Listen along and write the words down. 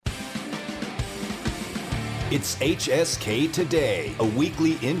It's HSK Today, a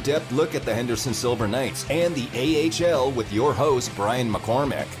weekly in-depth look at the Henderson Silver Knights and the AHL with your host, Brian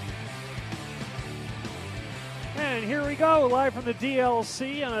McCormick. And here we go, live from the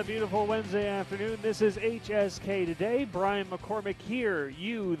DLC on a beautiful Wednesday afternoon. This is HSK Today. Brian McCormick here,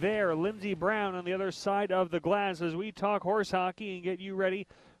 you there, Lindsey Brown on the other side of the glass as we talk horse hockey and get you ready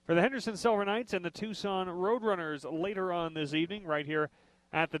for the Henderson Silver Knights and the Tucson Roadrunners later on this evening right here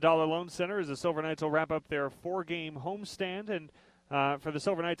at the Dollar Loan Center as the Silver Knights will wrap up their 4-game homestand. And for the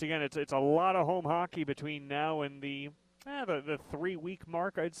Silver Knights, again, it's a lot of home hockey between now and the 3-week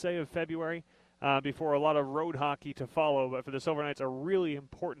mark, I'd say, of February. Before a lot of road hockey to follow. But for the Silver Knights, a really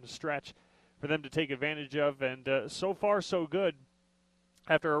important stretch for them to take advantage of. And so far, so good.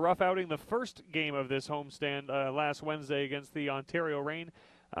 After a rough outing, the first game of this homestand last Wednesday against the Ontario Reign,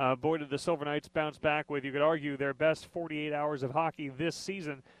 boy, did the Silver Knights bounce back with, you could argue, their best 48 hours of hockey this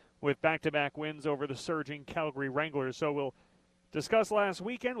season with back-to-back wins over the surging Calgary Wranglers. So we'll discuss last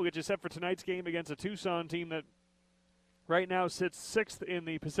weekend. We'll get you set for tonight's game against a Tucson team that right now sits 6th in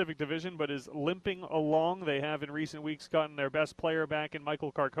the Pacific Division, but is limping along. They have in recent weeks gotten their best player back in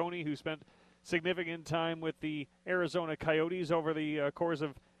Michael Carcone, who spent significant time with the Arizona Coyotes over the course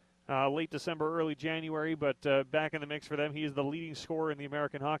of late December, early January, but back in the mix for them. He is the leading scorer in the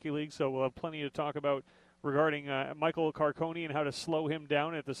American Hockey League, so we'll have plenty to talk about regarding Michael Carcone and how to slow him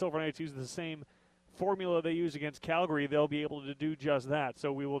down. If the Silver Knights use the same formula they use against Calgary, they'll be able to do just that.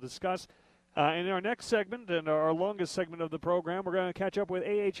 So we will discuss in our next segment, and our longest segment of the program, we're going to catch up with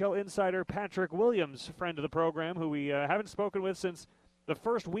AHL insider Patrick Williams, friend of the program, who we haven't spoken with since the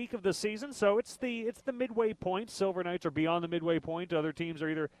first week of the season. So it's the midway point. Silver Knights are beyond the midway point. Other teams are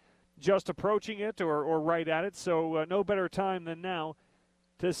either just approaching it or right at it. So no better time than now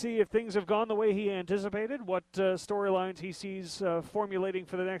to see if things have gone the way he anticipated, what storylines he sees formulating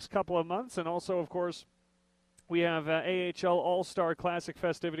for the next couple of months. And also, of course, we have AHL All-Star Classic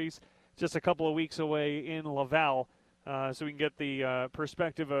festivities just a couple of weeks away in Laval, so we can get the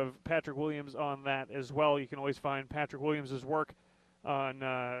perspective of Patrick Williams on that as well. You can always find Patrick Williams' work on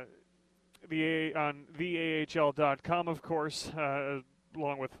theahl.com, of course,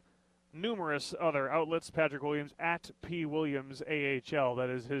 along with numerous other outlets. Patrick Williams at PWilliamsAHL. That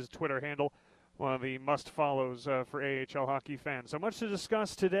is his Twitter handle, one of the must-follows for AHL hockey fans. So much to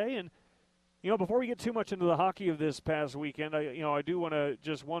discuss today, and before we get too much into the hockey of this past weekend, I do want to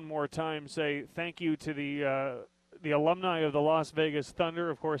just one more time say thank you to the alumni of the Las Vegas Thunder.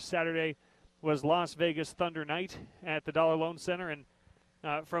 Of course, Saturday was Las Vegas Thunder night at the Dollar Loan Center, and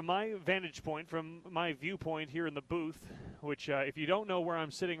from my vantage point, from my viewpoint here in the booth, which if you don't know where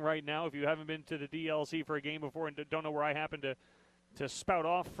I'm sitting right now, if you haven't been to the DLC for a game before and don't know where I happen to spout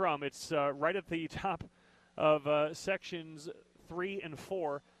off from, it's right at the top of sections 3 and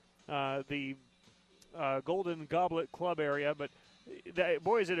 4. The Golden Goblet Club area, but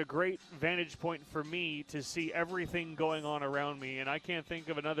boy, is it a great vantage point for me to see everything going on around me, and I can't think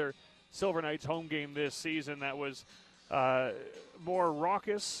of another Silver Knights home game this season that was more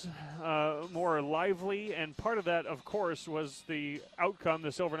raucous, more lively, and part of that, of course, was the outcome,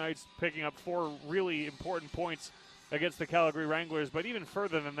 the Silver Knights picking up 4 really important points against the Calgary Wranglers, but even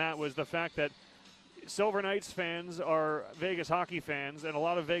further than that was the fact that Silver Knights fans are Vegas hockey fans, and a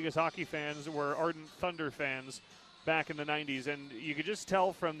lot of Vegas hockey fans were ardent Thunder fans back in the 90s. And you could just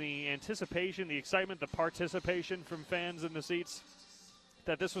tell from the anticipation, the excitement, the participation from fans in the seats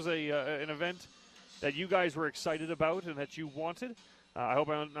that this was an event that you guys were excited about and that you wanted. I hope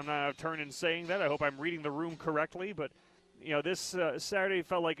I'm not out of turn in saying that. I hope I'm reading the room correctly. But, this Saturday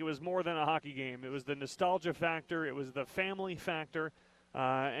felt like it was more than a hockey game. It was the nostalgia factor. It was the family factor.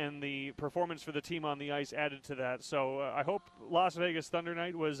 And the performance for the team on the ice added to that. So I hope Las Vegas Thunder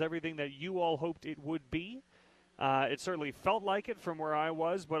Night was everything that you all hoped it would be. It certainly felt like it from where I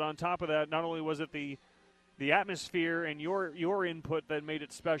was, but on top of that, not only was it the atmosphere and your input that made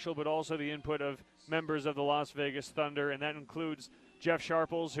it special, but also the input of members of the Las Vegas Thunder, and that includes Jeff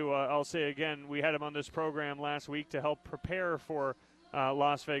Sharples, who I'll say again, we had him on this program last week to help prepare for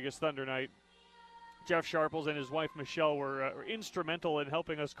Las Vegas Thunder Night. Jeff Sharples and his wife Michelle were instrumental in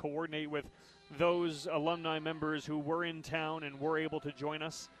helping us coordinate with those alumni members who were in town and were able to join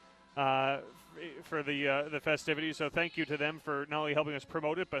us for the festivities. So thank you to them for not only helping us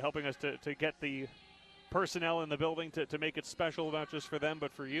promote it, but helping us to get the personnel in the building to make it special, not just for them,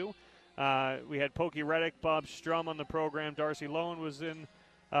 but for you. We had Pokey Reddick, Bob Strum on the program. Darcy Lohan was in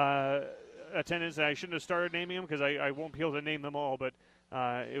attendance. I shouldn't have started naming them because I won't be able to name them all, but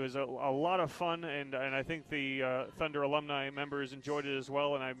it was a lot of fun, and I think the Thunder alumni members enjoyed it as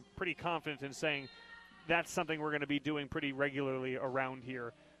well, and I'm pretty confident in saying that's something we're going to be doing pretty regularly around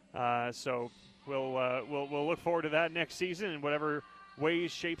here. So we'll look forward to that next season in whatever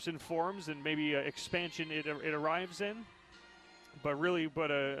ways, shapes, and forms, and maybe expansion it arrives in. But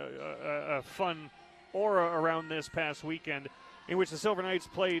a fun aura around this past weekend, in which the Silver Knights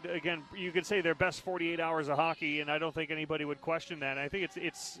played, again, you could say their best 48 hours of hockey, and I don't think anybody would question that. And I think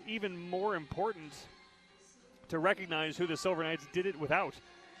it's even more important to recognize who the Silver Knights did it without.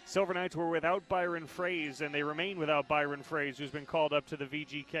 Silver Knights were without Byron Frazee, and they remain without Byron Frazee, who's been called up to the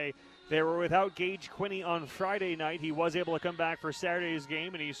VGK. They were without Gage Quinney on Friday night. He was able to come back for Saturday's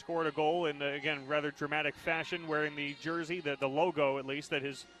game, and he scored a goal in, again, rather dramatic fashion, wearing the jersey, the logo at least, that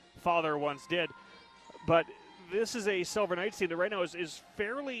his father once did. But this is a Silver Knights team that right now is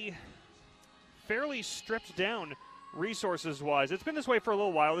fairly stripped down resources-wise. It's been this way for a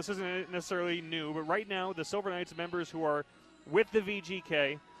little while. This isn't necessarily new, but right now the Silver Knights members who are with the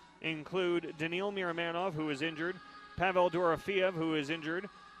VGK include Daniil Miramanov, who is injured, Pavel Dorofeev, who is injured,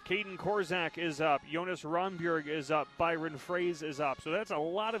 Caden Korzak is up, Jonas Ronbjerg is up, Byron Frazee is up. So that's a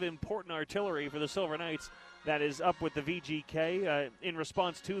lot of important artillery for the Silver Knights that is up with the VGK. In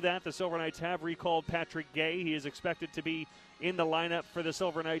response to that, the Silver Knights have recalled Patrick Gay. He is expected to be in the lineup for the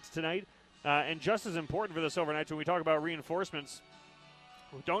Silver Knights tonight. And just as important for the Silver Knights when we talk about reinforcements,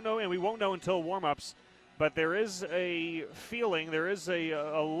 we don't know, and we won't know until warm-ups, but there is a feeling, there is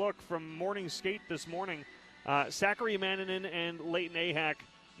a look from morning skate this morning. Sakari Manninen and Leighton Ahak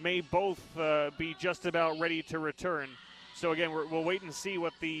may both be just about ready to return. So again, we'll wait and see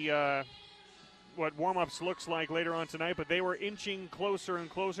what the what warm-ups looks like later on tonight, but they were inching closer and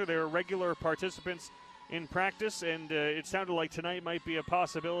closer. They were regular participants in practice, and it sounded like tonight might be a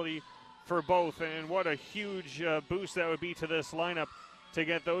possibility for both. And what a huge boost that would be to this lineup to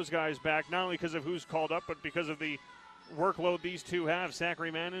get those guys back, not only because of who's called up, but because of the workload these two have.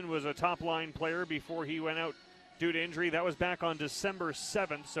 Sakari Manninen was a top-line player before he went out due to injury. That was back on December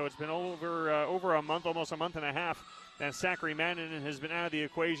 7th, so it's been over a month, almost a month and a half, that Sakari Manninen has been out of the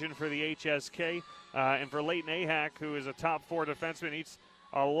equation for the HSK. And for Leighton Ahak, who is a top four defenseman, he's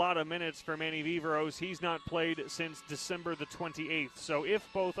a lot of minutes for Manny Viveros. He's not played since December the 28th. So if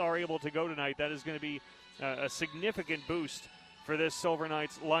both are able to go tonight, that is going to be a significant boost for this Silver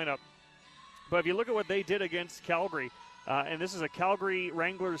Knights lineup. But if you look at what they did against Calgary, and this is a Calgary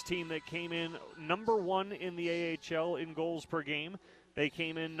Wranglers team that came in number one in the AHL in goals per game. They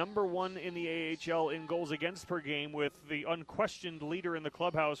came in number one in the AHL in goals against per game, with the unquestioned leader in the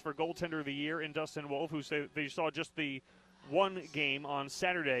clubhouse for goaltender of the year in Dustin Wolf, who they saw just the one game on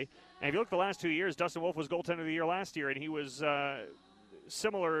Saturday. And if you look at the last 2 years, Dustin Wolf was goaltender of the year last year, and he was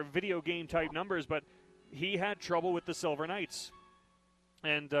similar video game type numbers, but he had trouble with the Silver Knights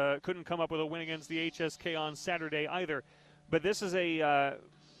and couldn't come up with a win against the HSK on Saturday either. But this is a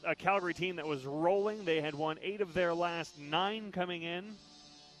Calgary team that was rolling. They had won 8 of their last 9 coming in,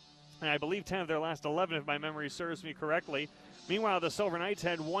 and I believe 10 of their last 11, if my memory serves me correctly. Meanwhile, the Silver Knights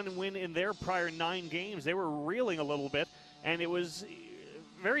had 1 win in their prior 9 games. They were reeling a little bit, and it was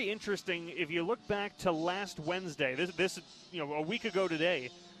very interesting. If you look back to last Wednesday, this a week ago today,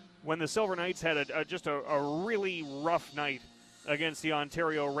 when the Silver Knights had just a really rough night against the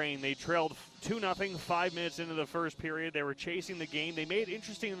Ontario Reign. They trailed 2-0 5 minutes into the first period. They were chasing the game. They made it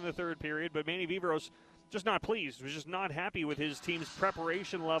interesting in the third period, but Manny Viveros just not pleased, was just not happy with his team's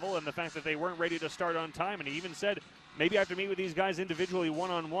preparation level and the fact that they weren't ready to start on time. And he even said, maybe I have to meet with these guys individually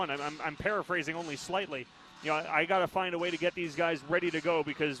one-on-one. I'm paraphrasing only slightly. I got to find a way to get these guys ready to go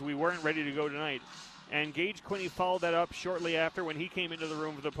because we weren't ready to go tonight. And Gage Quinney followed that up shortly after when he came into the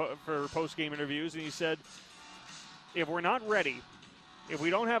room for post-game interviews, and he said, if we're not ready, if we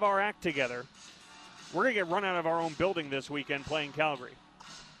don't have our act together, we're going to get run out of our own building this weekend playing Calgary.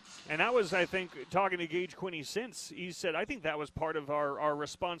 And that was, I think, talking to Gage Quinney since, he said, I think that was part of our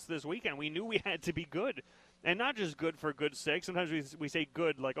response this weekend. We knew we had to be good, and not just good for good's sake. Sometimes we say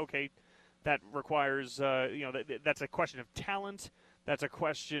good like, okay, that requires, that's a question of talent. That's a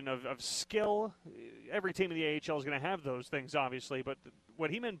question of skill. Every team in the AHL is going to have those things, obviously. But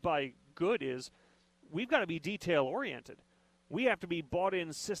what he meant by good is we've got to be detail-oriented. We have to be bought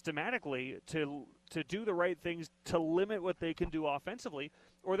in systematically to do the right things to limit what they can do offensively,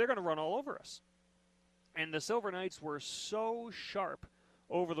 or they're going to run all over us. And the Silver Knights were so sharp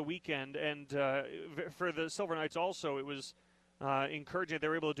over the weekend. And for the Silver Knights also, it was encouraging that they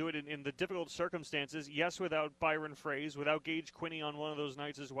were able to do it in the difficult circumstances. Yes, without Byron Frazee, without Gage Quinney on one of those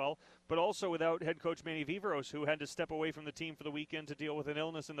nights as well, but also without head coach Manny Viveros, who had to step away from the team for the weekend to deal with an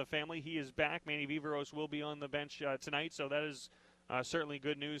illness in the family. He is back. Manny Viveros will be on the bench tonight, so that is certainly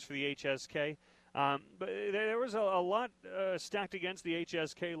good news for the HSK. But there was a lot stacked against the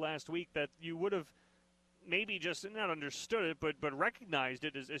HSK last week that you would have maybe just not understood it, but recognized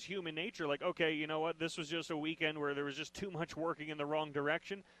it as human nature. Like, okay, you know what? This was just a weekend where there was just too much working in the wrong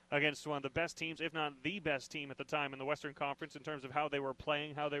direction against one of the best teams, if not the best team at the time in the Western Conference in terms of how they were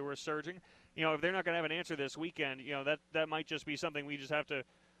playing, how they were surging. You know, if they're not going to have an answer this weekend, you know, that might just be something we just have to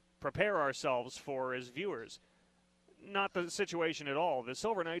prepare ourselves for as viewers. Not the situation at all. The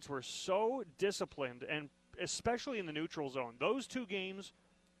Silver Knights were so disciplined, and especially in the neutral zone. Those two games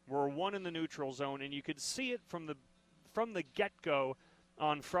were won in the neutral zone, and you could see it from the get-go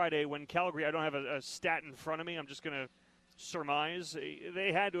on Friday when Calgary, I don't have a stat in front of me, I'm just going to surmise,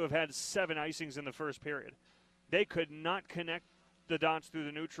 they had to have had 7 icings in the first period. They could not connect the dots through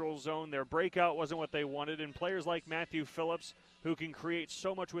the neutral zone. Their breakout wasn't what they wanted, and players like Matthew Phillips, who can create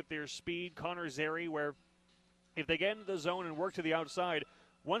so much with their speed, Connor Zary, where if they get into the zone and work to the outside,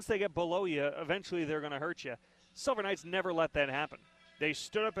 once they get below you, eventually they're going to hurt you. Silver Knights never let that happen. They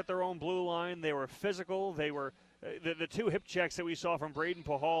stood up at their own blue line. They were physical. They were the 2 hip checks that we saw from Braden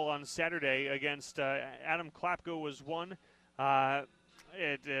Pahal on Saturday against Adam Klapko was one.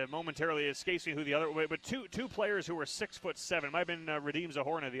 It momentarily escapes me who the other, but two players who were 6'7". Might have been Radim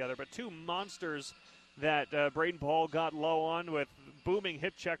Zahorna the other, but 2 monsters that Braden Pahal got low on with booming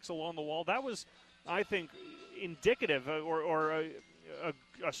hip checks along the wall. That was, I think, indicative or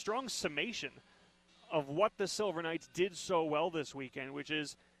a strong summation of what the Silver Knights did so well this weekend, which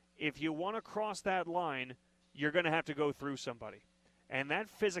is if you want to cross that line, you're going to have to go through somebody. And that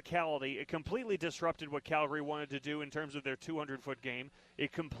physicality, it completely disrupted what Calgary wanted to do in terms of their 200-foot game.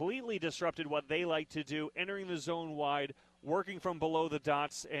 It completely disrupted what they like to do, entering the zone wide, working from below the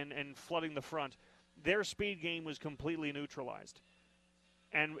dots, and flooding the front. Their speed game was completely neutralized.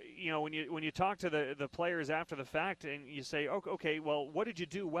 And, you know, when you talk to the players after the fact and you say, okay, well, what did you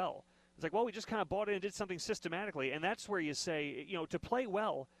do well? It's like, well, we just kind of bought in and did something systematically. And that's where you say, you know, to play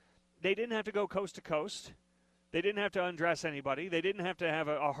well, they didn't have to go coast to coast. They didn't have to undress anybody. They didn't have to have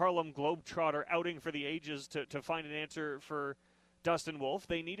a Harlem Globetrotter outing for the ages to find an answer for Dustin Wolf.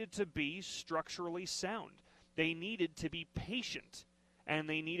 They needed to be structurally sound. They needed to be patient. And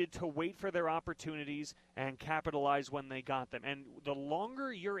they needed to wait for their opportunities and capitalize when they got them. And the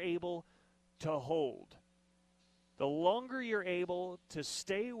longer you're able to hold, the longer you're able to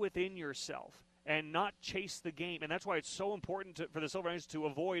stay within yourself and not chase the game. And that's why it's so important for the Silver Knights to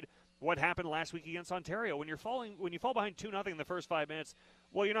avoid what happened last week against Ontario. When you fall behind 2-0 in the first 5 minutes,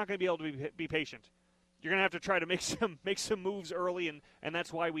 well, you're not going to be able to be patient. You're going to have to try to make some moves early, and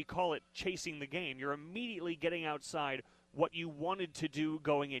that's why we call it chasing the game. You're immediately getting outside what you wanted to do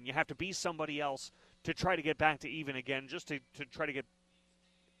going in. You have to be somebody else to try to get back to even again, just to try to get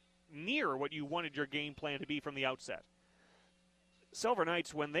near what you wanted your game plan to be from the outset. Silver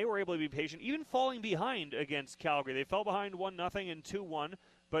Knights, when they were able to be patient, even falling behind against Calgary, they fell behind 1-0 and 2-1,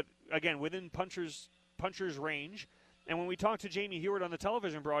 but again, within puncher's range. And when we talked to Jamie Hewitt on the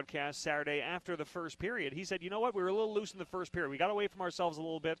television broadcast Saturday after the first period, he said, you know what, we were a little loose in the first period. We got away from ourselves a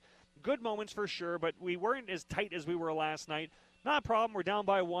little bit. Good moments for sure, but we weren't as tight as we were last night. Not a problem. We're down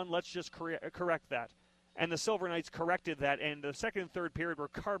by 1. Let's just correct that. And the Silver Knights corrected that, and the second and third period were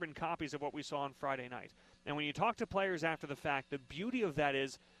carbon copies of what we saw on Friday night. And when you talk to players after the fact, the beauty of that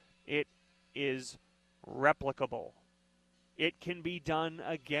is it is replicable. It can be done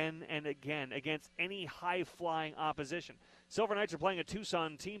again and again against any high-flying opposition. Silver Knights are playing a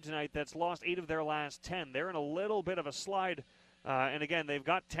Tucson team tonight that's lost 8 of their last 10. They're in a little bit of a slide. And again, they've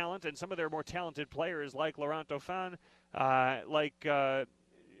got talent, and some of their more talented players like Laurent Dauphin, like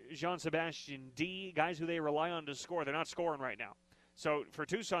Jean-Sebastien D, guys who they rely on to score. They're not scoring right now. So for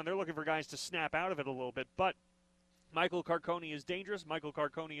Tucson, they're looking for guys to snap out of it a little bit. But Michael Carcone is dangerous. Michael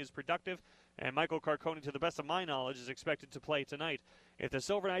Carcone is productive. And Michael Carcone, to the best of my knowledge, is expected to play tonight. If the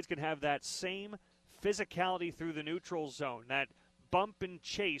Silver Knights can have that same physicality through the neutral zone, that bump and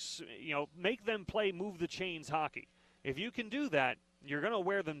chase, you know, make them play move the chains hockey. If you can do that, you're going to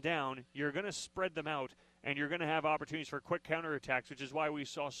wear them down, you're going to spread them out, and you're going to have opportunities for quick counterattacks, which is why we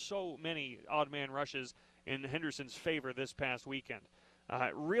saw so many odd man rushes in Henderson's favor this past weekend.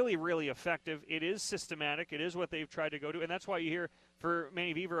 Really, really effective. It is systematic. It is what they've tried to go to, and that's why you hear for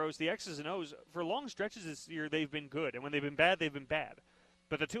Manny Viveros, the X's and O's, for long stretches this year, they've been good, and when they've been bad, they've been bad.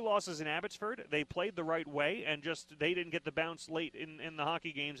 But the 2 losses in Abbotsford, they played the right way, and just they didn't get the bounce late in the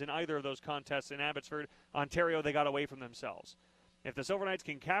hockey games in either of those contests in Abbotsford. Ontario, they got away from themselves. If the Silver Knights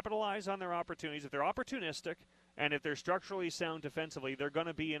can capitalize on their opportunities, if they're opportunistic, and if they're structurally sound defensively, they're going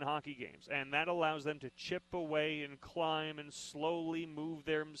to be in hockey games. And that allows them to chip away and climb and slowly move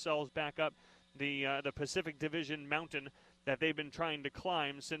themselves back up the Pacific Division mountain that they've been trying to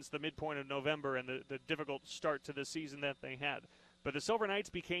climb since the midpoint of November and the difficult start to the season that they had. But the Silver Knights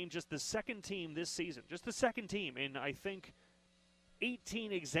became just the second team this season, just the second team in, I think,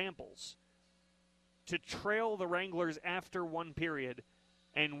 18 examples to trail the Wranglers after one period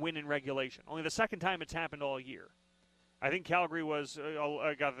and win in regulation. Only the second time it's happened all year. I think Calgary was.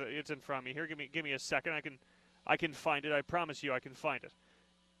 It's in front of me here. Give me a second. I can find it. I promise you, I can find it.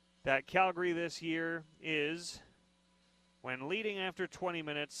 That Calgary this year is, when leading after 20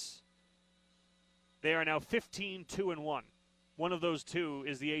 minutes, they are now 15-2-1. One of those two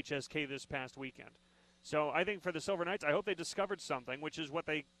is the HSK this past weekend. So I think for the Silver Knights, I hope they discovered something, which is what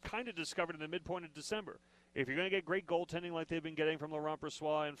they kind of discovered in the midpoint of December. If you're going to get great goaltending like they've been getting from Laurent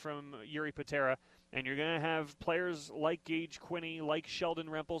Brossoit and from Yuri Patera, and you're going to have players like Gage Quinney, like Sheldon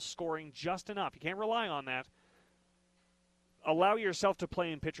Rempel scoring just enough, you can't rely on that. Allow yourself to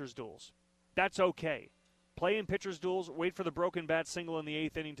play in pitcher's duels. That's okay. Play in pitcher's duels, wait for the broken bat single in the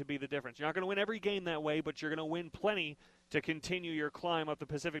 8th inning to be the difference. You're not going to win every game that way, but you're going to win plenty to continue your climb up the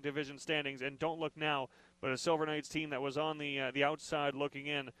Pacific Division standings. And don't look now, but a Silver Knights team that was on the outside looking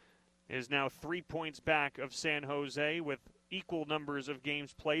in is now 3 points back of San Jose with equal numbers of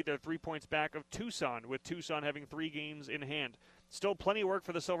games played. They're 3 points back of Tucson, with Tucson having 3 games in hand. Still plenty of work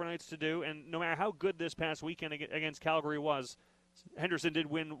for the Silver Knights to do, and no matter how good this past weekend against Calgary was, Henderson did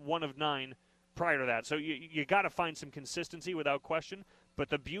win 1 of 9 prior to that. So you got to find some consistency without question. But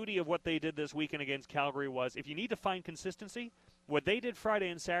the beauty of what they did this weekend against Calgary was, if you need to find consistency, what they did Friday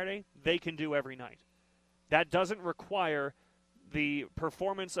and Saturday, they can do every night. That doesn't require the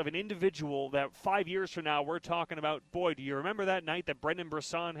performance of an individual that 5 years from now we're talking about, boy, do you remember that night that Brendan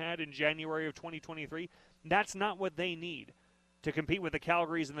Brisson had in January of 2023? That's not what they need to compete with the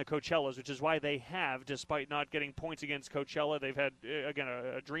Calgarys and the Coachellas, which is why they have, despite not getting points against Coachella, they've had, again,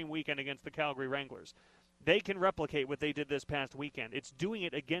 a dream weekend against the Calgary Wranglers. They can replicate what they did this past weekend. It's doing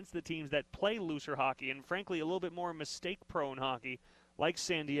it against the teams that play looser hockey and, frankly, a little bit more mistake-prone hockey, like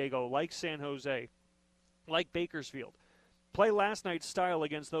San Diego, like San Jose, like Bakersfield. Play last night's style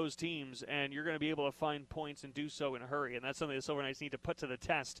against those teams, and you're going to be able to find points and do so in a hurry. And that's something the Silver Knights need to put to the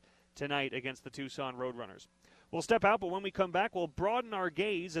test tonight against the Tucson Roadrunners. We'll step out, but when we come back, we'll broaden our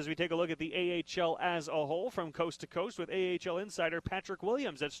gaze as we take a look at the AHL as a whole from coast to coast with AHL insider Patrick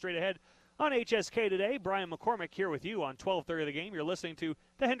Williams. That's straight ahead on HSK Today. Brian McCormick here with you on 12:30 The Game. You're listening to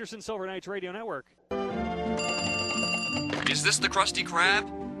the Henderson Silver Knights Radio Network. Is this the Krusty Krab?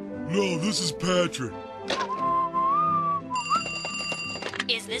 No, this is Patrick.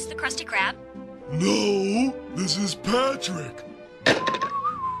 Is this the Krusty Krab? No, this is Patrick.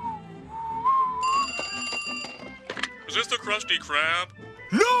 Is this the Krusty Krab?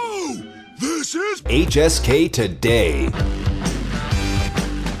 No, this is HSK Today.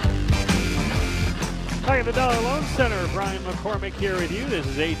 Back at the Dollar Loan Center, Brian McCormick here with you. This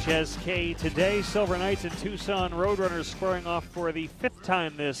is HSK Today. Silver Knights and Tucson Roadrunners squaring off for the 5th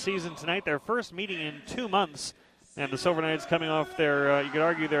time this season tonight. Their first meeting in 2 months. And the Silver Knights coming off their, you could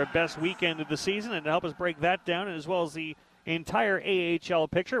argue, their best weekend of the season. And to help us break that down, as well as the entire AHL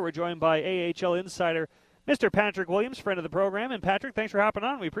picture, we're joined by AHL insider Mr. Patrick Williams, friend of the program. And Patrick, thanks for hopping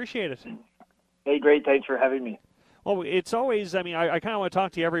on. We appreciate it. Hey, great. Thanks for having me. Well, it's always, I kind of want to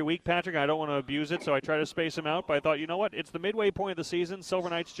talk to you every week, Patrick. I don't want to abuse it, so I try to space them out. But I thought, you know what? It's the midway point of the season. Silver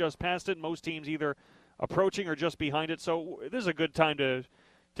Knights just passed it. Most teams either approaching or just behind it. So this is a good time to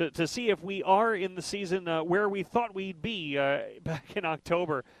see if we are in the season where we thought we'd be back in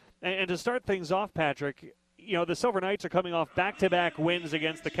October. And to start things off, Patrick, you know, the Silver Knights are coming off back-to-back wins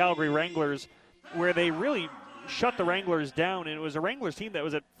against the Calgary Wranglers, where they really shut the Wranglers down. And it was a Wranglers team that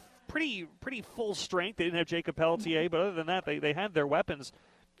was at pretty full strength. They didn't have Jacob Pelletier, but other than that, they had their weapons.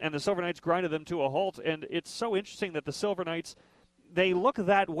 And the Silver Knights grinded them to a halt. And it's so interesting that the Silver Knights, they look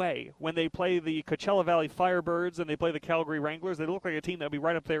that way when they play the Coachella Valley Firebirds and they play the Calgary Wranglers. They look like a team that would be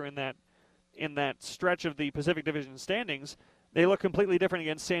right up there in that stretch of the Pacific Division standings. They look completely different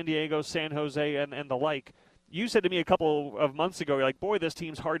against San Diego, San Jose, and the like. You said to me a couple of months ago, you're like, boy, this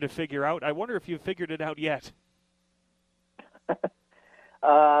team's hard to figure out. I wonder if you've figured it out yet.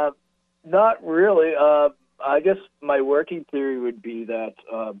 Not really. I guess my working theory would be that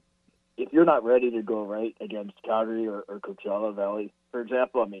if you're not ready to go right against Calgary or Coachella Valley, for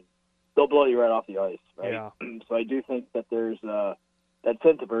example, I mean, they'll blow you right off the ice, right? Yeah. So I do think that there's that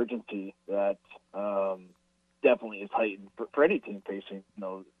sense of urgency that definitely is heightened for any team facing, you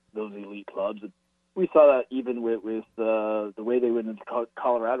know, those elite clubs. And we saw that even with the way they went into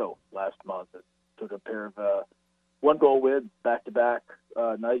Colorado last month. It took a pair of one-goal wins back-to-back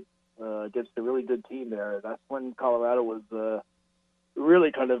night against a really good team there. That's when Colorado was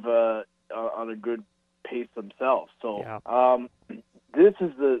really kind of on a good pace themselves. So yeah. this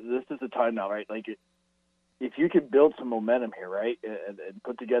is the time now, right? Like if you can build some momentum here, right, and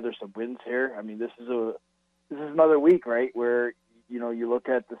put together some wins here, I mean, this is another week, right, where you look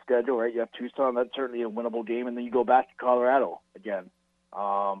at the schedule, right? You have Tucson, that's certainly a winnable game, and then you go back to Colorado again.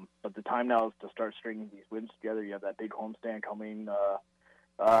 But the time now is to start stringing these wins together. You have that big homestand coming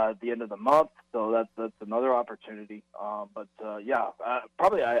at the end of the month, so that's another opportunity.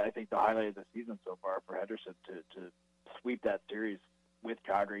 Probably I think the highlight of the season so far for Henderson to sweep that series with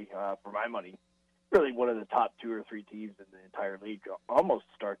Calgary, for my money, really one of the top 2 or 3 teams in the entire league, almost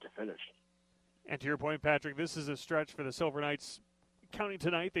start to finish. And to your point, Patrick, this is a stretch for the Silver Knights. Counting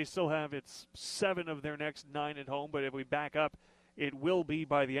tonight, they still have 7 of their next 9 at home, but if we back up, it will be,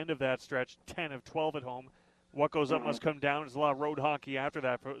 by the end of that stretch, 10 of 12 at home. What goes up must come down. There's a lot of road hockey after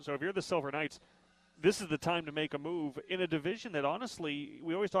that. So if you're the Silver Knights, this is the time to make a move in a division that, honestly,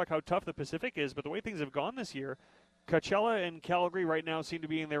 we always talk how tough the Pacific is, but the way things have gone this year, Coachella and Calgary right now seem to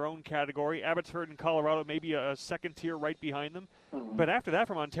be in their own category. Abbotsford and Colorado maybe a second tier right behind them. But after that,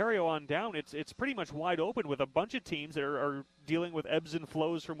 from Ontario on down, it's pretty much wide open with a bunch of teams that are dealing with ebbs and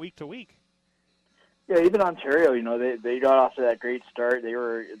flows from week to week. Yeah, even Ontario, they got off to that great start. They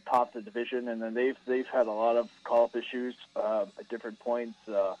were top of the division, and then they've had a lot of call-up issues at different points.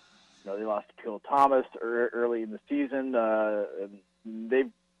 They lost to Phil Thomas early in the season, and they've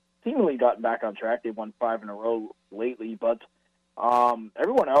seemingly gotten back on track. They've won 5 in a row lately, but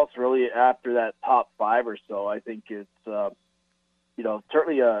everyone else really after that top 5 or so, I think it's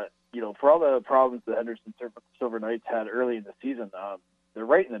certainly for all the problems the Henderson Silver Knights had early in the season, they're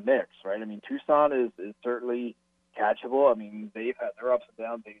right in the mix, right? I mean, Tucson is certainly catchable. I mean, they've had their ups and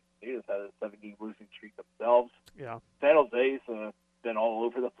downs. They just had a 7-game losing streak themselves. Yeah. San Jose's been all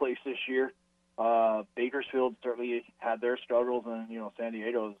over the place this year. Bakersfield certainly had their struggles, and San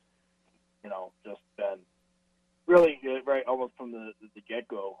Diego's just been really good, right, almost from the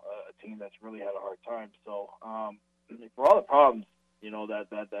get-go, a team that's really had a hard time. So for all the problems,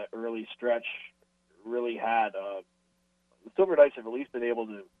 that early stretch really had, the Silver Knights have at least been able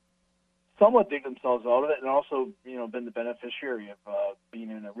to somewhat dig themselves out of it, and also, been the beneficiary of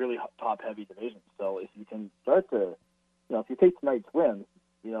being in a really top-heavy division. So if you can start to, if you take tonight's win,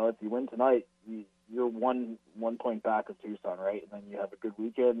 if you win tonight, you're one point back of Tucson, right? And then you have a good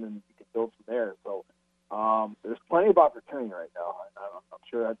weekend, and you can build from there. So there's plenty of opportunity right now. I'm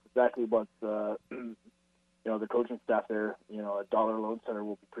sure that's exactly what the coaching staff there, at Dollar Loan Center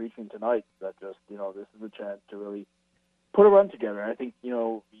will be preaching tonight. That just this is a chance to really put a run together. I think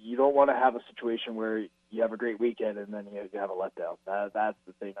you don't want to have a situation where you have a great weekend and then you have a letdown. That's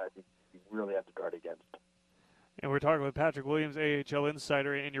the thing I think you really have to guard against. And we're talking with Patrick Williams, AHL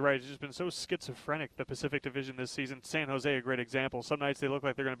insider, and you're right, it's just been so schizophrenic, the Pacific Division this season. San Jose, a great example. Some nights they look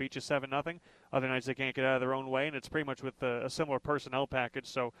like they're going to beat you 7-0. Other nights they can't get out of their own way, and it's pretty much with a similar personnel package.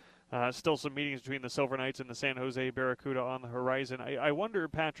 So still some meetings between the Silver Knights and the San Jose Barracuda on the horizon. I wonder,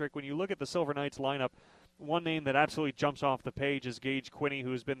 Patrick, when you look at the Silver Knights lineup, one name that absolutely jumps off the page is Gage Quinney,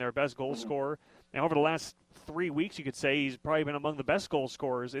 who's been their best goal scorer. And over the last 3 weeks, you could say he's probably been among the best goal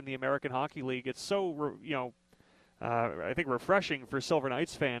scorers in the American Hockey League. It's so, I think refreshing for Silver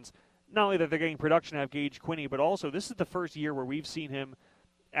Knights fans, not only that they're getting production out of Gage Quinney, but also this is the first year where we've seen him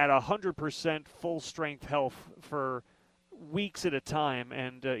at 100% full-strength health for weeks at a time.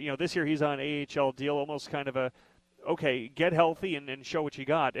 And, this year he's on an AHL deal, almost kind of get healthy and show what you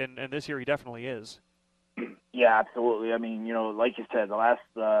got. And this year he definitely is. Yeah, absolutely. I mean, like you said, the last,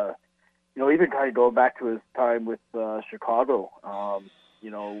 even kind of going back to his time with Chicago,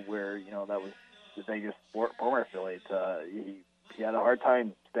 where, that was the Vegas former affiliate, he had a hard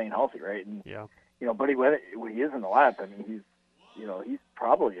time staying healthy, right? And, yeah. But when he is in the lab, I mean, he's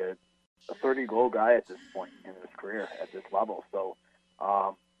probably a 30-goal guy at this point in his career at this level. So,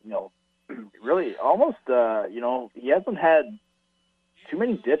 really almost, he hasn't had too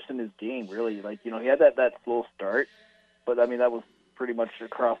many dips in his game, really. Like, he had that slow start, but, I mean, that was pretty much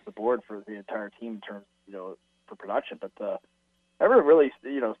across the board for the entire team in terms, for production. But ever really,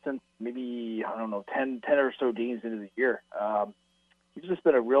 since maybe, 10 or so games into the year, he's just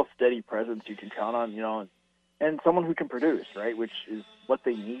been a real steady presence you can count on, and someone who can produce, right, which is what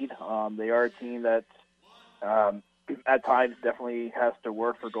they need. They are a team that at times definitely has to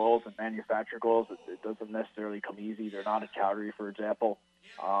work for goals and manufacture goals. It doesn't necessarily come easy. They're not a Calgary, for example.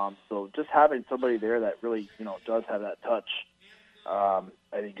 So just having somebody there that really, does have that touch, I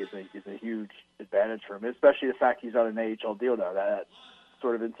think is a huge advantage for him, especially the fact he's on an AHL deal now. That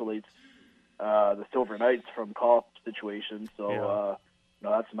sort of insulates the Silver Knights from call-up situations. So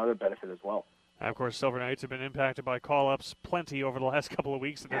that's another benefit as well. Of course, Silver Knights have been impacted by call-ups plenty over the last couple of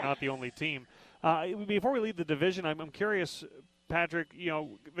weeks, and they're not the only team. Before we leave the division, I'm curious, Patrick,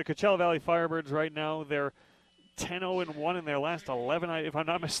 the Coachella Valley Firebirds right now, they're 10-0-1 in their last 11, if I'm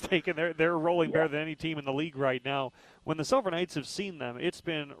not mistaken. They're rolling better than any team in the league right now. When the Silver Knights have seen them, it's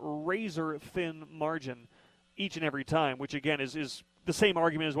been razor-thin margin each and every time, which, again, is the same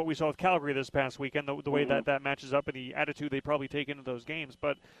argument as what we saw with Calgary this past weekend, the way that matches up and the attitude they probably take into those games.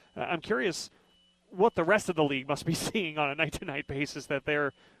 But I'm curious what the rest of the league must be seeing on a night-to-night basis, that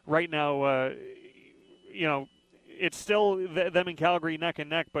they're right now, it's still them and Calgary neck and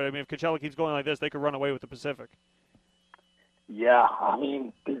neck. But, I mean, if Coachella keeps going like this, they could run away with the Pacific. Yeah, I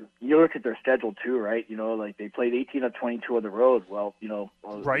mean, you look at their schedule too, right? Like they played 18 of 22 on the road. Well,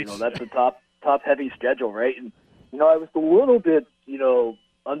 right. That's a top-heavy schedule, right? And, I was a little bit,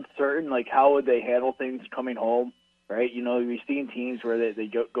 uncertain, like how would they handle things coming home, right? We've seen teams where they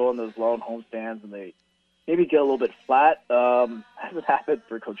go on those long home stands and they maybe get a little bit flat. Hasn't happened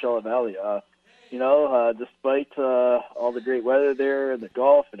for Coachella Valley. Despite all the great weather there and the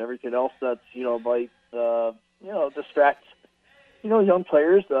golf and everything else that's, might, distract, young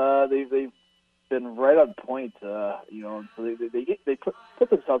players. They've been right on point, so they put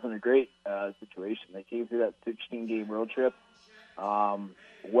themselves in a great situation. They came through that 16-game road trip,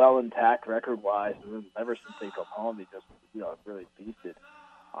 well intact record-wise. And ever since they come home, they just really feasted.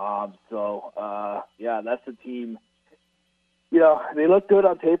 That's a team. They look good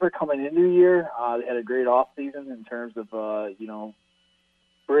on paper coming into the year. They had a great offseason in terms of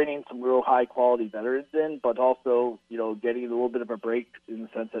bringing some real high-quality veterans in, but also getting a little bit of a break in the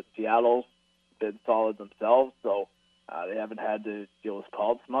sense that Seattle's been solid themselves, so they haven't had to deal with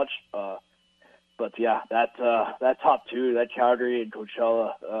calls much. But that top two, that Calgary and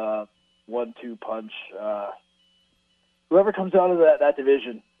Coachella 1-2 punch, whoever comes out of that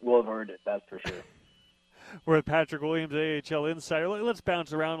division will have earned it, that's for sure. We're with Patrick Williams, AHL Insider. Let's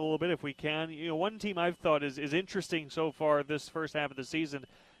bounce around a little bit if we can. One team I've thought is interesting so far this first half of the season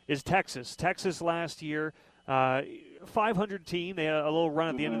is Texas. Texas last year, 500 team. They had a little run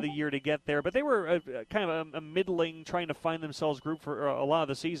at the end of the year to get there, but they were kind of a middling, trying to find themselves group for a lot of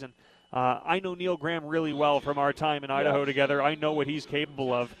the season. I know Neil Graham really well from our time in Idaho together. I know what he's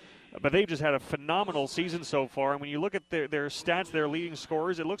capable of. But they've just had a phenomenal season so far. And when you look at their stats, their leading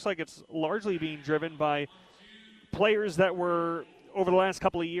scorers, it looks like it's largely being driven by players that were, over the last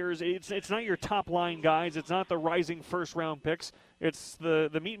couple of years, it's not your top-line guys. It's not the rising first-round picks. It's the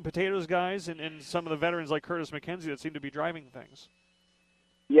meat and potatoes guys and some of the veterans like Curtis McKenzie that seem to be driving things.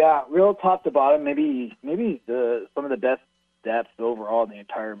 Yeah, real top to bottom. Maybe some of the best depth overall in the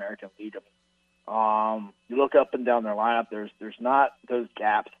entire American League. You look up and down their lineup, there's not those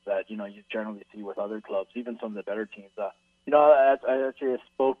gaps that, you generally see with other clubs, even some of the better teams. I actually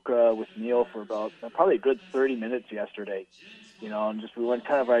spoke with Neil for about probably a good 30 minutes yesterday, and we went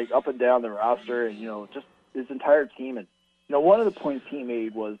kind of like up and down the roster and, just his entire team. And, one of the points he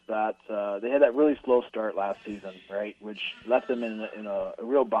made was that they had that really slow start last season, right, which left them in a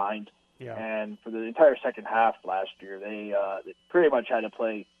real bind. Yeah. And for the entire second half last year, they pretty much had to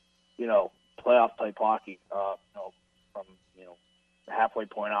play, playoff type hockey, from the halfway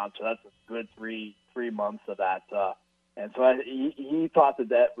point on. So that's a good three months of that. And so he thought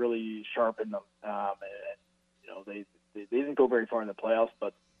that really sharpened them. They didn't go very far in the playoffs,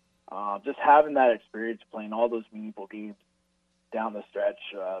 but just having that experience, playing all those meaningful games down the stretch,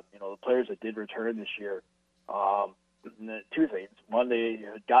 the players that did return this year, two things. One, they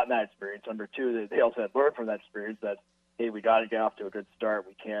had gotten that experience. Number two, they also had learned from that experience that, hey, we got to get off to a good start.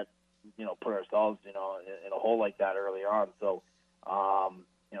 We can't, put ourselves, in a hole like that early on. So,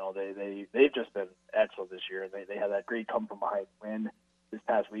 they've just been excellent this year. They had that great come from behind win this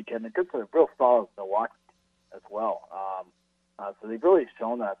past weekend. And good for the real solid Milwaukee as well. So they've really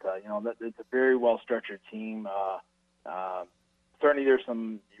shown that, that it's a very well-structured team. Certainly there's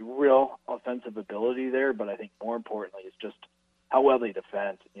some real offensive ability there, but I think more importantly is just how well they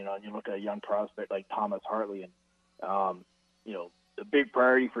defend. And you look at a young prospect like Thomas Hartley, and, the big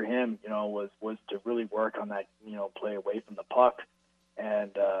priority for him, was to really work on that, play away from the puck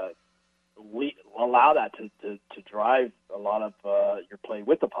and allow that to drive a lot of your play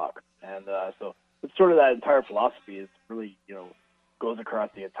with the puck. And so it's sort of that entire philosophy is really, goes across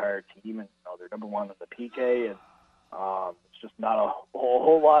the entire team. And they're number one in the PK, and it's just not a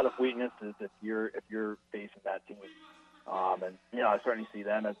whole lot of weaknesses if you're facing that team. And I certainly see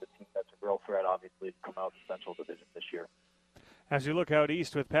them as a team that's a real threat, obviously, to come out of the Central Division this year. As you look out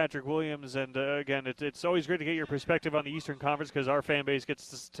east with Patrick Williams, and again, it's always great to get your perspective on the Eastern Conference because our fan base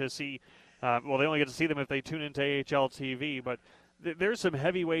gets to see, they only get to see them if they tune into AHL TV, but there's some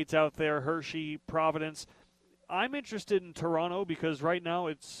heavyweights out there, Hershey, Providence. I'm interested in Toronto because right now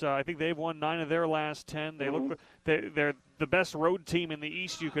it's I think they've won 9 of their last 10. They they're the best road team in the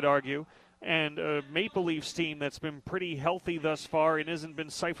East, you could argue. and a Maple Leafs team that's been pretty healthy thus far and hasn't been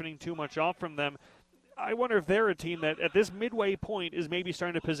siphoning too much off from them. I wonder if they're a team that at this midway point is maybe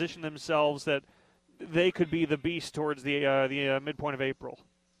starting to position themselves that they could be the beast towards the midpoint of April.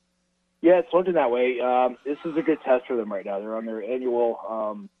 Yeah, it's looking that way. This is a good test for them right now. They're on their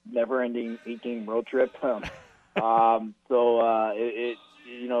annual never-ending 8-game road trip. They have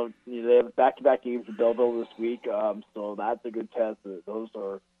back-to-back games in Belleville this week, so that's a good test. Those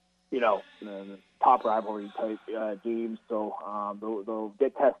are, the top rivalry type games, so they'll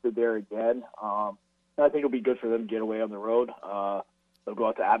get tested there again. I think it'll be good for them to get away on the road. They'll go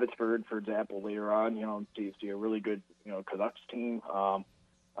out to Abbotsford, for example, later on, and see a really good, Canucks team.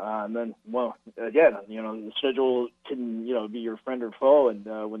 And then, again, the schedule can, be your friend or foe, and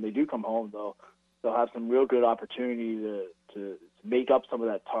when they do come home, they'll have some real good opportunity to make up some of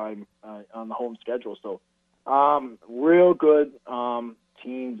that time on the home schedule. So, real good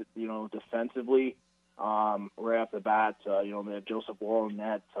team, defensively. Right off the bat, they have Joseph Wall in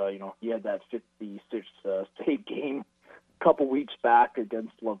net. He had that 56 save game a couple weeks back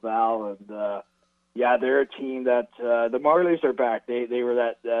against Laval, and they're a team that the Marlies are back. They were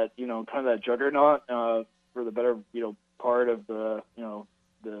that kind of that juggernaut for the better part of the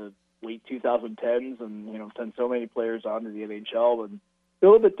the late 2010s, and sent so many players on to the NHL. And they're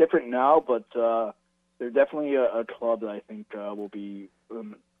a little bit different now, but they're definitely a club that I think will be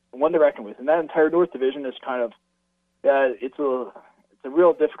one to reckon with. And that entire North Division is kind of it's a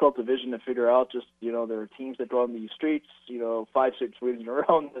real difficult division to figure out. Just there are teams that go on these streets, 5-6 wins in a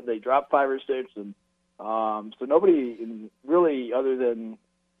row, and then they drop 5 or 6, and so nobody really, other than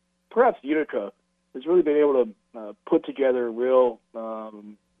perhaps Utica, has really been able to put together a real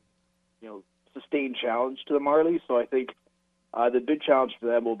sustained challenge to the Marlies. So I think the big challenge for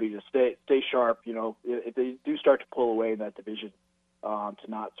them will be to stay sharp. If they do start to pull away in that division, to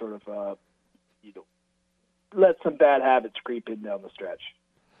not sort of let some bad habits creep in down the stretch.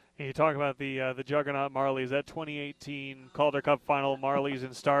 You talk about the juggernaut Marlies, that 2018 Calder Cup final, Marlies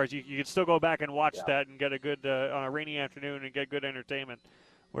and Stars. You can still go back and watch that and get a good on a rainy afternoon and get good entertainment.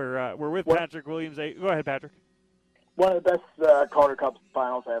 We're with Patrick Williams. Go ahead, Patrick. One of the best Calder Cup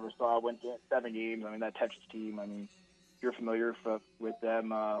finals I ever saw. Went to 7 games. That Texas team. You're familiar with them.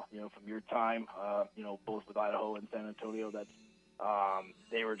 From your time. Both with Idaho and San Antonio.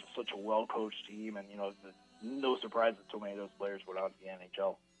 They were just such a well-coached team, and no surprise that so many of those players went on to the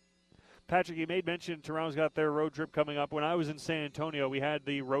NHL. Patrick, you made mention Toronto's got their road trip coming up. When I was in San Antonio, we had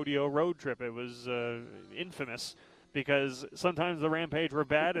the rodeo road trip. It was infamous because sometimes the Rampage were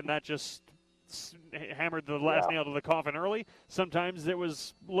bad, and that just hammered the last nail to the coffin early. Sometimes it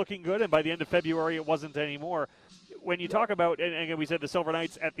was looking good, and by the end of February, it wasn't anymore. When you talk about, and again, we said the Silver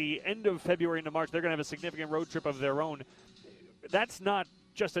Knights at the end of February into March, they're going to have a significant road trip of their own. That's not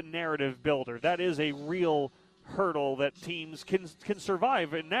just a narrative builder. That is a real hurdle that teams can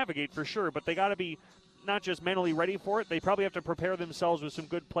survive and navigate for sure, but they got to be not just mentally ready for it. They probably have to prepare themselves with some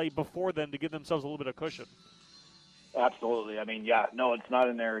good play before then to give themselves a little bit of cushion. Absolutely. It's not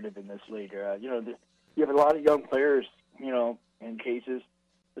a narrative in this league. You have a lot of young players, in cases,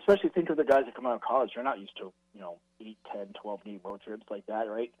 especially think of the guys that come out of college. They're not used to, 8, 10, 12-game road trips like that,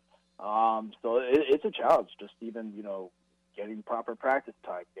 right? So it's a challenge, just even, getting proper practice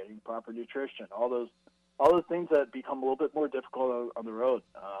time, getting proper nutrition, all those things that become a little bit more difficult on the road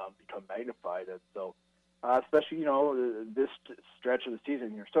become magnified. And so, especially, this stretch of the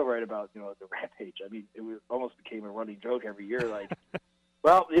season, you're so right about, the Rampage. It almost became a running joke every year, like,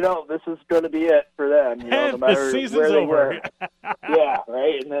 well, this is going to be it for them, no matter where they were. Yeah,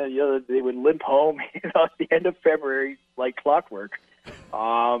 right? And then, they would limp home, at the end of February like clockwork. It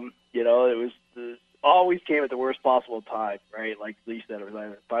was always came at the worst possible time, right? Like Lee said, it was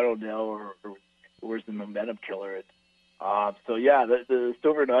either final nail or was the momentum killer. The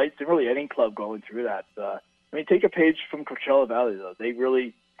Silver Knights, and really any club going through that. Take a page from Coachella Valley, though. They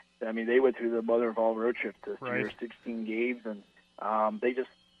really, they went through the mother of all road trips this year, 16 games, and they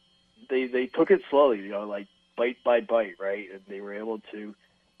took it slowly, like bite by bite, right? And they were able to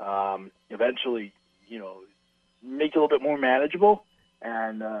eventually, make it a little bit more manageable,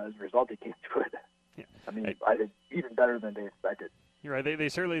 and as a result, they came through it. Yeah. I think even better than they expected. You're right.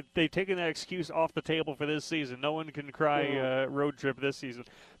 They've taken that excuse off the table for this season. No one can cry road trip this season.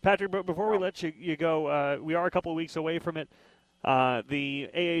 Patrick, but before we let you go, we are a couple of weeks away from it.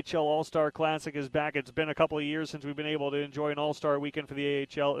 The AHL All-Star Classic is back. It's been a couple of years since we've been able to enjoy an All-Star weekend for the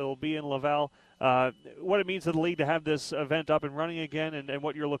AHL. It'll be in Laval. What it means to the league to have this event up and running again, and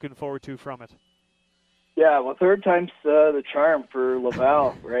what you're looking forward to from it. Yeah, well, third time's the charm for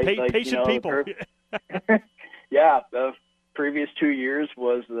Laval, right? Patient people. previous 2 years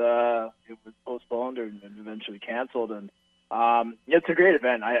was it was postponed and eventually canceled. And it's a great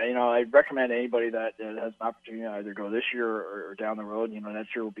event. I recommend anybody that has an opportunity to either go this year or down the road.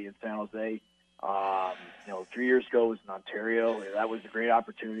 Next year will be in San Jose. 3 years ago was in Ontario. That was a great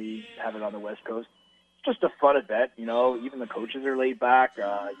opportunity to have it on the West Coast. It's just a fun event. Even the coaches are laid back.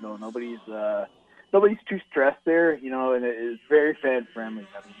 Nobody's too stressed there. And it's very fan friendly.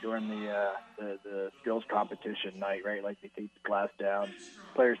 During the skills competition night, right? Like they take the glass down.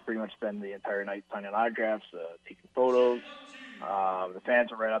 Players pretty much spend the entire night signing autographs, taking photos. The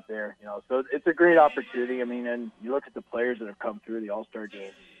fans are right up there. So it's a great opportunity. And you look at the players that have come through the All-Star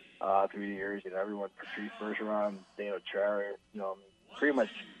game through the years. Everyone, Patrice Bergeron, Dano Chara, pretty much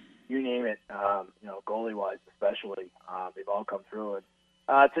you name it. Goalie-wise especially, they've all come through.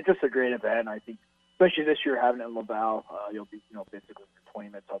 And it's just a great event. I think, especially this year, having it in Laval, you'll be, basically 20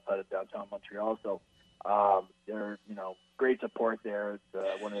 minutes outside of downtown Montreal. So there's, great support there.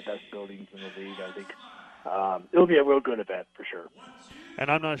 It's one of the best buildings in the league. I think it'll be a real good event for sure. And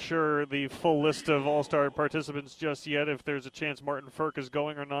I'm not sure the full list of All-Star participants just yet, if there's a chance Martin Ferk is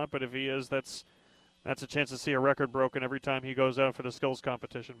going or not. But if he is, that's a chance to see a record broken every time he goes out for the skills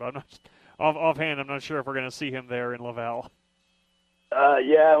competition. But I'm not, offhand, I'm not sure if we're going to see him there in Laval.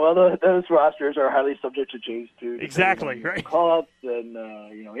 Those rosters are highly subject to change too. Exactly, right. Call-ups and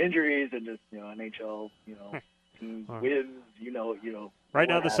injuries and just NHL team wins. Right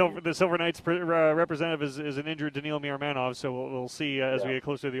now, the Silver Knights representative is an injured Daniil Miramanov, so we'll see as we get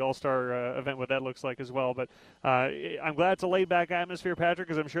closer to the All-Star event what that looks like as well. But I'm glad it's a laid-back atmosphere, Patrick,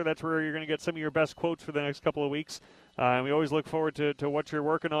 because I'm sure that's where you're going to get some of your best quotes for the next couple of weeks. And we always look forward to what you're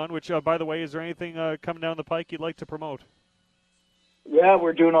working on. Which, by the way, is there anything coming down the pike you'd like to promote? Yeah,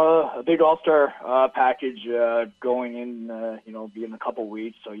 we're doing a big All-Star package going in, be in a couple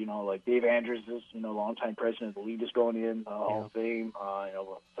weeks. So, like Dave Andrews is, longtime president of the league is going in, Hall of Fame,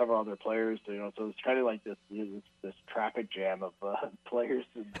 several other players. So it's kind of like this traffic jam of players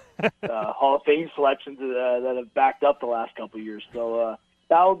and Hall of Fame selections that have backed up the last couple of years. So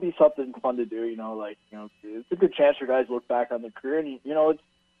that would be something fun to do, it's a good chance for guys to look back on their career. And,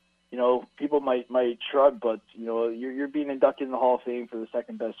 people might shrug, but you're being inducted in the Hall of Fame for the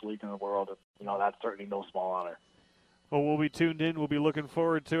second best league in the world. And, that's certainly no small honor. Well, we'll be tuned in. We'll be looking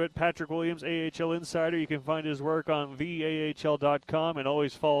forward to it. Patrick Williams, AHL Insider. You can find his work on theahl.com and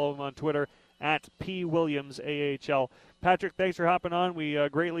always follow him on Twitter at pwilliamsahl. Patrick, thanks for hopping on. We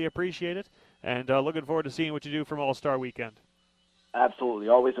greatly appreciate it, and looking forward to seeing what you do from All-Star Weekend. Absolutely.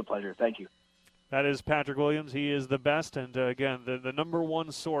 Always a pleasure. Thank you. That is Patrick Williams. He is the best, and again, the number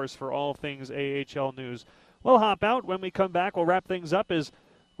one source for all things AHL news. We'll hop out. When we come back, we'll wrap things up as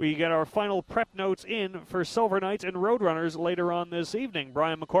we get our final prep notes in for Silver Knights and Roadrunners later on this evening.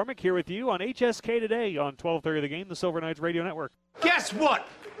 Brian McCormick here with you on HSK Today on 12:30 The Game, the Silver Knights Radio Network. Guess what?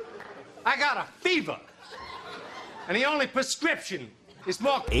 I got a fever, and the only prescription is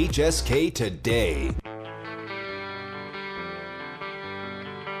more HSK Today.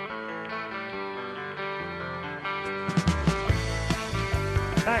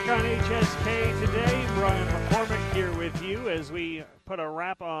 Back on HSK Today, Brian McCormick here with you as we put a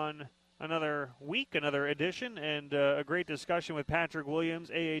wrap on another week, another edition, and a great discussion with Patrick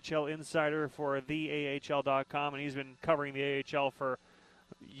Williams, AHL Insider for theahl.com, and he's been covering the AHL for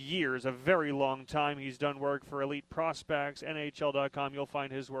years, a very long time. He's done work for Elite Prospects, NHL.com. You'll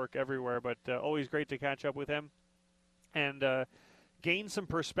find his work everywhere, but always great to catch up with him and gain some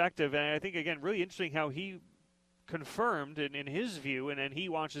perspective. And I think, again, really interesting how he confirmed in his view, and he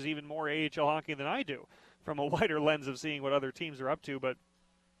watches even more AHL hockey than I do from a wider lens of seeing what other teams are up to. But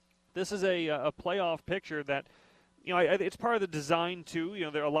this is a playoff picture that, it's part of the design too.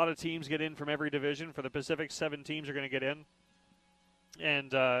 There are a lot of teams get in from every division. For the Pacific, 7 teams are going to get in,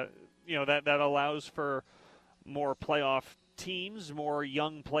 and that allows for more playoff teams, more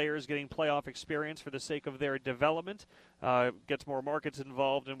young players getting playoff experience for the sake of their development, gets more markets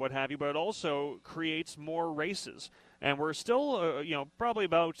involved and what have you, but it also creates more races. And we're still, probably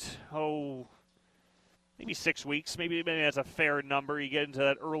about, maybe 6 weeks. Maybe that's a fair number. You get into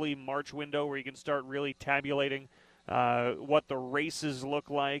that early March window where you can start really tabulating what the races look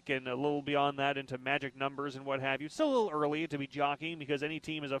like, and a little beyond that into magic numbers and what have you. It's still a little early to be jockeying because any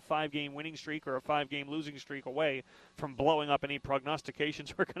team is a 5-game winning streak or a 5-game losing streak away from blowing up any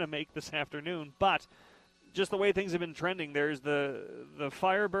prognostications we're going to make this afternoon. But just the way things have been trending, there's the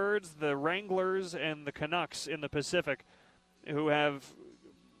Firebirds, the Wranglers, and the Canucks in the Pacific who have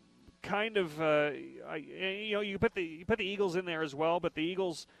kind of, you put the Eagles in there as well, but the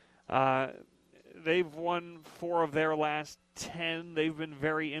Eagles, they've won 4 of their last 10. They've been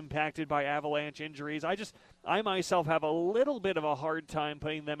very impacted by Avalanche injuries. I myself have a little bit of a hard time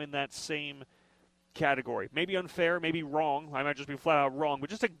putting them in that same category. Maybe unfair, maybe wrong. I might just be flat out wrong, but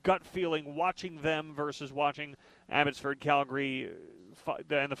just a gut feeling watching them versus watching Abbotsford, Calgary,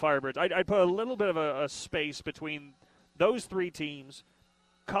 and the Firebirds. I'd put a little bit of a space between those 3 teams.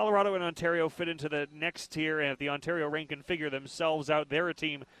 Colorado and Ontario fit into the next tier, and if the Ontario Reign can figure themselves out, they're a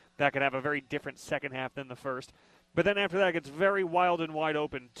team that could have a very different second half than the first. But then after that, it gets very wild and wide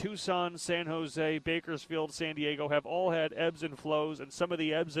open. Tucson, San Jose, Bakersfield, San Diego have all had ebbs and flows, and some of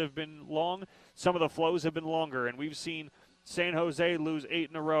the ebbs have been long, some of the flows have been longer, and we've seen San Jose lose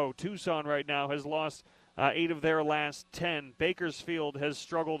 8 in a row. Tucson right now has lost 8 of their last 10. Bakersfield has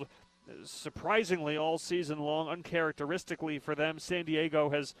struggled surprisingly all season long, uncharacteristically for them. San Diego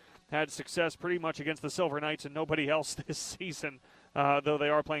has had success pretty much against the Silver Knights and nobody else this season, though they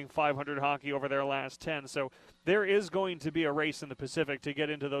are playing .500 hockey over their last 10. So there is going to be a race in the Pacific to get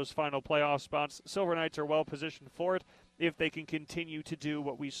into those final playoff spots. Silver Knights are well positioned for it if they can continue to do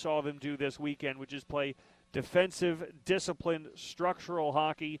what we saw them do this weekend, which is play defensive, disciplined, structural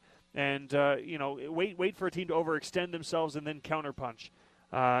hockey, and wait for a team to overextend themselves and then counterpunch.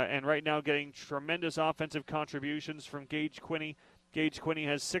 And right now getting tremendous offensive contributions from Gage Quinney. Gage Quinney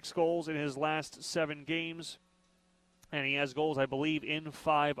has 6 goals in his last 7 games, and he has goals, I believe, in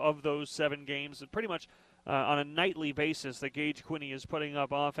 5 of those 7 games. Pretty much on a nightly basis that Gage Quinney is putting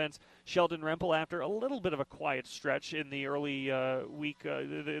up offense. Sheldon Rempel, after a little bit of a quiet stretch in the early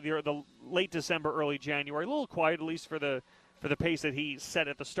the late December, early January, a little quiet at least for the pace that he set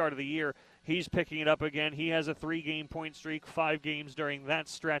at the start of the year. He's picking it up again. He has a 3-game point streak, 5 games during that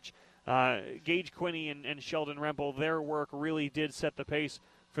stretch. Gage Quinney and Sheldon Rempel, their work really did set the pace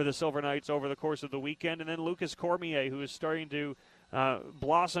for the Silver Knights over the course of the weekend. And then Lucas Cormier, who is starting to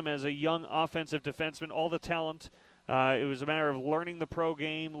blossom as a young offensive defenseman, all the talent. It was a matter of learning the pro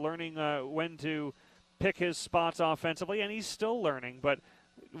game, learning when to pick his spots offensively, and he's still learning, but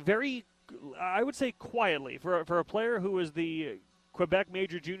very, I would say quietly, for a player who is the Quebec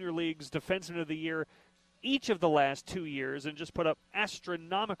Major Junior League's Defenseman of the Year each of the last 2 years and just put up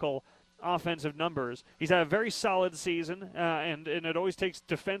astronomical offensive numbers. He's had a very solid season, and it always takes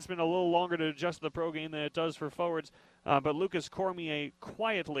defensemen a little longer to adjust to the pro game than it does for forwards. But Lucas Cormier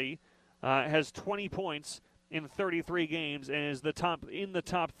quietly has 20 points in 33 games and is in the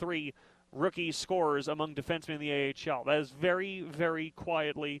top 3 rookie scorers among defensemen in the AHL. That is very, very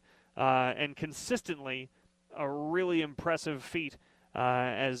quietly and consistently a really impressive feat.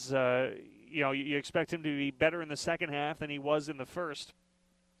 You expect him to be better in the second half than he was in the first.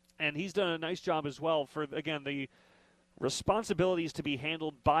 And he's done a nice job as well for, again, the responsibilities to be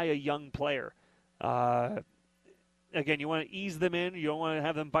handled by a young player. Again, you want to ease them in. You don't want to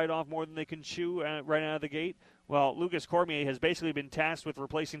have them bite off more than they can chew right out of the gate. Well, Lucas Cormier has basically been tasked with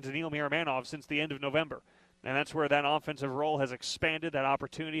replacing Daniil Miramanov since the end of November. And that's where that offensive role has expanded, that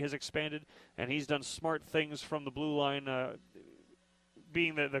opportunity has expanded, and he's done smart things from the blue line,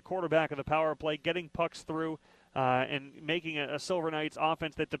 being the quarterback of the power play, getting pucks through, and making a Silver Knights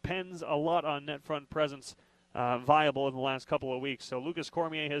offense that depends a lot on net front presence viable in the last couple of weeks. So Lucas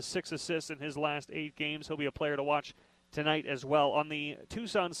Cormier has 6 assists in his last 8 games. He'll be a player to watch tonight as well. On the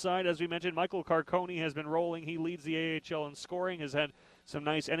Tucson side, as we mentioned, Michael Carconi has been rolling. He leads the AHL in scoring, has had some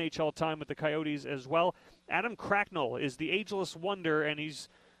nice NHL time with the Coyotes as well. Adam Cracknell is the ageless wonder, and he's,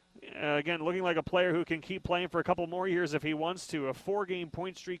 again, looking like a player who can keep playing for a couple more years if he wants to. A 4-game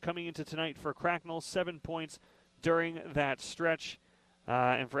point streak coming into tonight for Cracknell, 7 points during that stretch.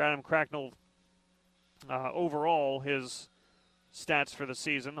 And for Adam Cracknell, overall, his stats for the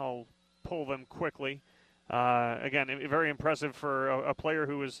season, I'll pull them quickly. Again, very impressive for a player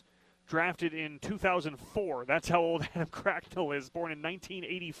who was drafted in 2004. That's how old Adam Cracknell is, born in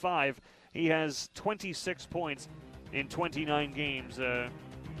 1985. He has 26 points in 29 games.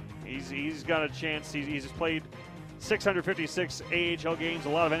 He's got a chance. He's played 656 AHL games, a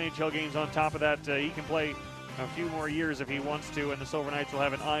lot of NHL games on top of that. He can play a few more years if he wants to, and the Silver Knights will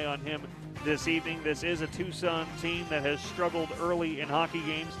have an eye on him this evening. This is a Tucson team that has struggled early in hockey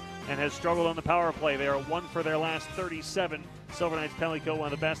games and has struggled on the power play. They are 1 for their last 37. Silver Knights penalty kill,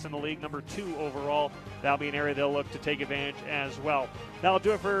 one of the best in the league, number 2 overall. That'll be an area they'll look to take advantage as well. That'll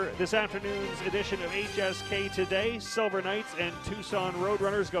do it for this afternoon's edition of HSK Today. Silver Knights and Tucson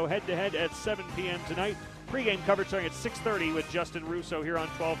Roadrunners go head-to-head at 7 p.m. tonight. Pre-game coverage starting at 6:30 with Justin Russo here on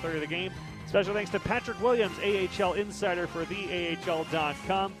 12:30 The Game. Special thanks to Patrick Williams, AHL insider for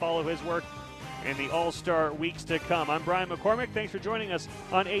theahl.com. Follow his work in the All-Star weeks to come. I'm Brian McCormick. Thanks for joining us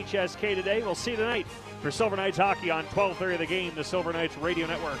on HSK Today. We'll see you tonight for Silver Knights hockey on 12:30 The Game, the Silver Knights Radio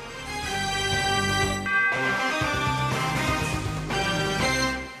Network.